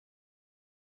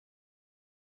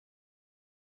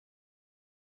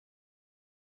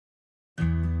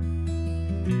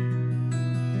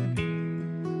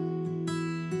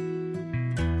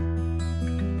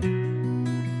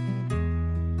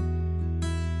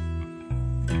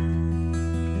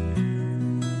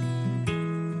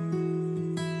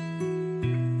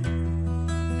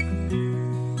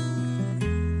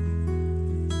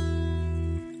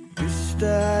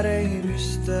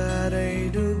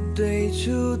बिस्तारै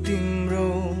डुब्दैछु तिम्रो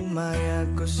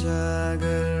मायाको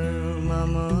सागरमा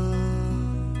म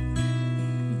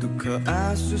दुःख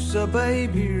आँसु सबै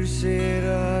बिर्सेर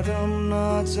रम्न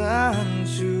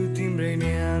चाहन्छु तिम्रै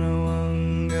न्यानो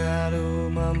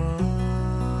अङ्गालोमा म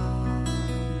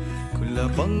खुल्ला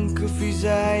पङ्ख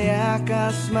फिजाए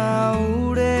आकाशमा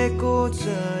उडेको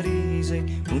चरी झै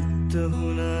मुक्त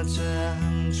हुन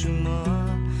चाहन्छु म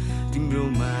तिम्रो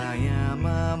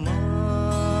मायामा म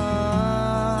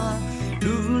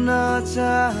डुब्न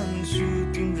चाहन्छु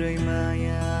तिम्रै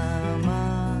मायामा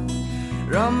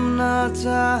रम्न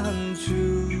चाहन्छु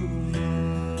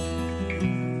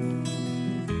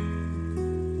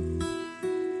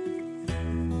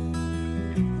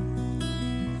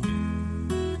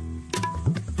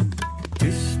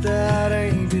बिस्तारै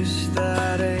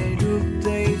बिस्तारै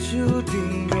डुब्दैछु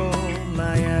तिम्रो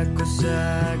मायाको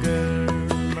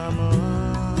सागरमा म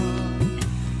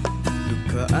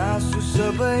दुःख आँसु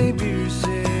सबै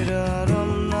बिर्सेर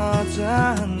रम्न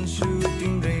चाहन्छु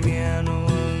तिम्रै न्यानो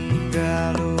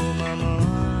अङ्गालोमा म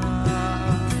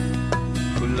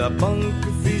खुल्ला पङ्ख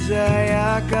फिजाए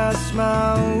आकाशमा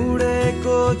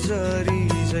उडेको चरी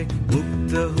झै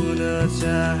मुक्त हुन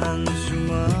चाहन्छु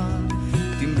म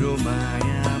तिम्रो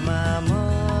मायामा म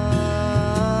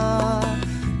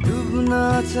डुब्न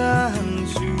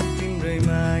चाहन्छु तिम्रै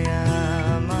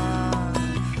मायामा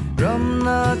रम्न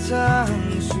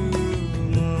चाहन्छु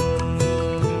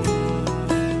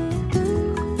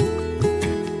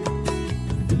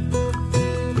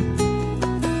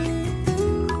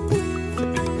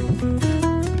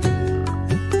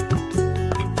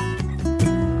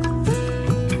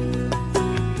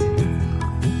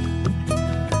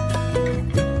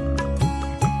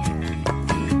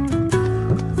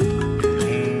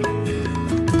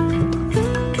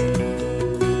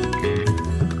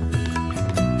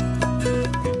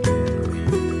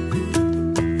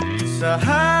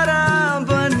सहारा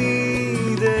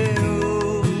बनिदेऊ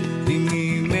तिमी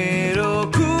मेरो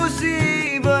खुसी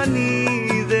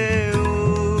बनिदेऊ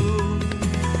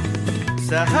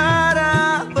सहारा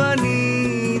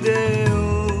बनिदेऊ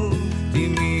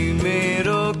तिमी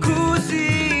मेरो खुसी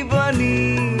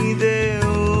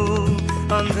बनिदेऊ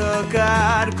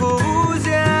अन्धकारको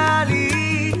उज्याली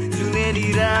सुनेली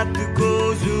रातको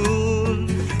जुन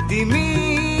तिमी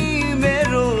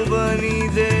मेरो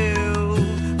बनिदेऊ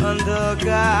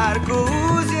अन्धकारको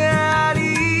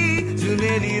उज्याली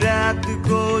जुनेली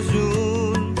रातको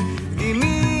जुन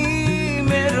तिमी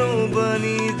मेरो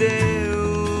बनिदेऊ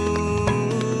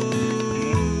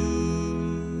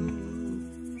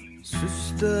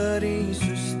सुस्तरी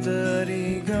सुस्तरी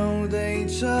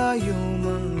गाउँदैछ यो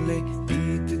मनले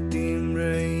गीत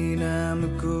तिम्रै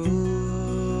नामको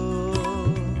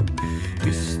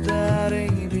बिस्तारै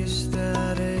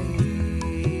बिस्तारै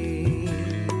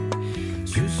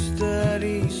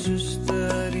सुस्तरी